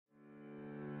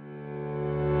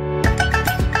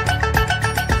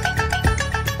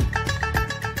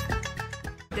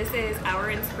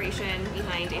inspiration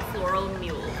behind a floral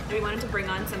mule. We wanted to bring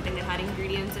on something that had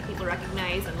ingredients that people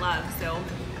recognize and love. So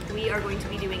we are going to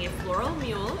be doing a floral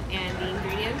mule, and the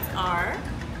ingredients are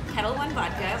Ketel One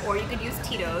vodka, or you could use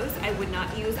TITO'S. I would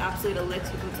not use Absolute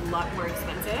Elix because it's a lot more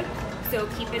expensive. So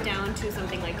keep it down to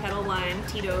something like Ketel One,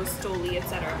 TITO'S, Stoli,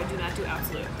 etc., but do not do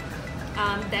Absolute.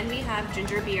 Then we have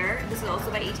ginger beer. This is also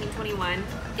by 1821.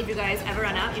 If you guys ever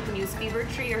run out, you can use Fever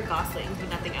Tree or Goslings, but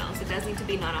nothing else. It does need to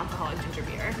be non-alcoholic ginger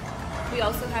beer. We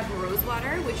also have rose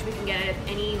water, which we can get at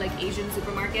any like Asian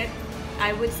supermarket.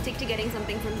 I would stick to getting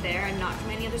something from there and not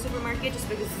from any other supermarket, just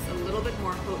because it's a little bit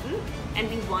more potent and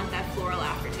we want that floral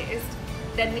aftertaste.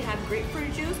 Then we have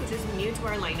grapefruit juice, which is new to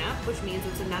our lineup, which means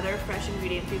it's another fresh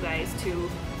ingredient for you guys to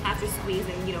have to squeeze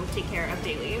and, you know, take care of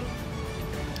daily.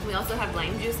 We also have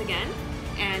lime juice again,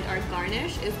 and our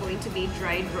garnish is going to be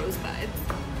dried rosebuds.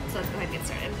 So let's go ahead and get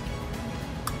started.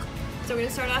 So we're going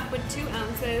to start off with 2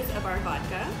 ounces of our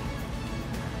vodka.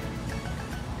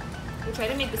 We try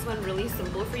to make this one really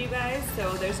simple for you guys,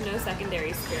 so there's no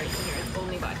secondary spirits in here, it's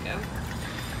only vodka.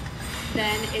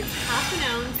 Then it's half an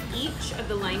ounce each of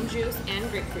the lime juice and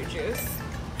grapefruit juice.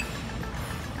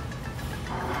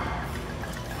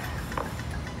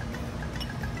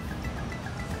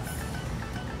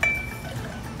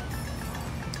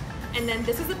 And then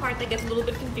this is the part that gets a little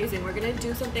bit confusing. We're gonna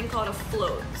do something called a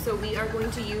float. So we are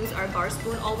going to use our bar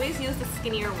spoon. Always use the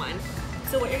skinnier one.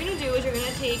 So what you're gonna do is you're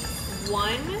gonna take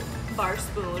 1 bar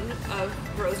spoon of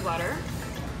rose water.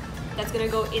 That's gonna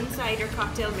go inside your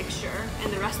cocktail mixture,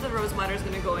 and the rest of the rose water is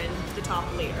gonna go in the top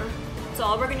layer. So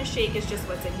all we're gonna shake is just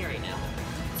what's in here right now.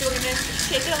 So we're gonna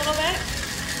shake it a little bit,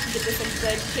 give this a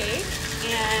good shake.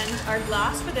 And our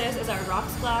glass for this is our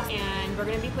rocks glass, and we're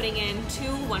gonna be putting in 2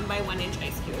 1x1-inch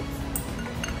ice cubes.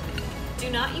 Do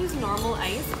not use normal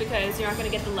ice because you're not gonna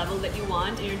get the level that you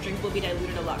want, and your drink will be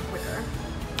diluted a lot quicker.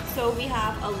 So we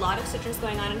have a lot of citrus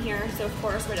going on in here, so of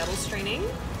course we're double straining.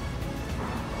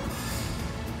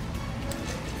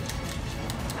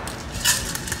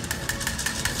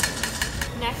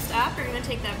 Next up, you're gonna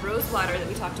take that rose water that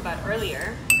we talked about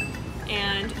earlier,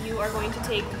 and you are going to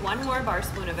take 1 more bar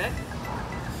spoon of it.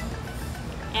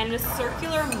 And in a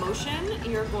circular motion,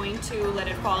 you're going to let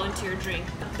it fall into your drink.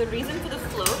 The reason for the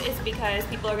float is because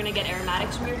people are gonna get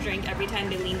aromatics from your drink every time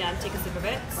they lean down to take a sip of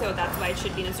it. So that's why it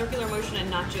should be in a circular motion and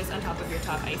not just on top of your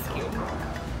top ice cube.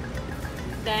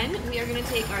 Then we are gonna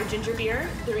take our ginger beer.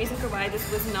 The reason for why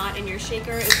this was not in your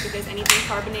shaker is because anything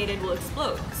carbonated will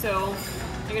explode. So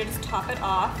you're gonna just top it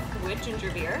off with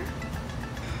ginger beer.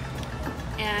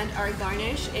 And our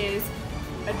garnish is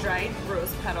a dried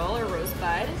rose petal or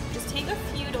rosebud. Just take a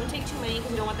few, don't take too many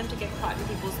because you don't want them to get caught in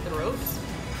people's throats.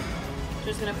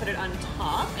 Just gonna put it on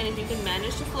top, and if you can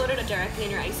manage to float it directly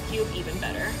in your ice cube, even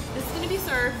better. This is gonna be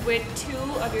served with 2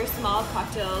 of your small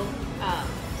cocktail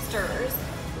stirrers,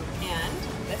 and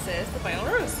this is the final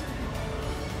rose.